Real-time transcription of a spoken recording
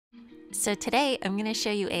So today I'm going to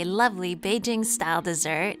show you a lovely Beijing style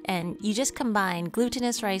dessert, and you just combine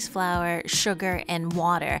glutinous rice flour, sugar, and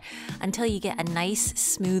water until you get a nice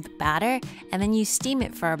smooth batter, and then you steam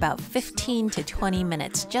it for about 15 to 20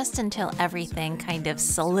 minutes just until everything kind of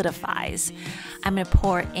solidifies. I'm going to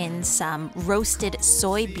pour in some roasted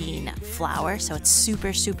soybean flour so it's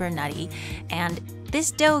super nutty, and this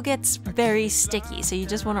dough gets very sticky, so you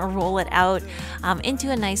just want to roll it out into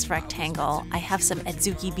a nice rectangle. I have some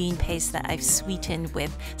adzuki bean paste that I've sweetened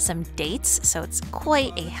with some dates, so it's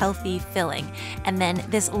quite a healthy filling. And then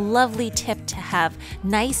this lovely tip to have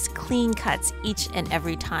nice clean cuts each and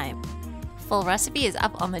every time. Full recipe is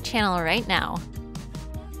up on the channel right now.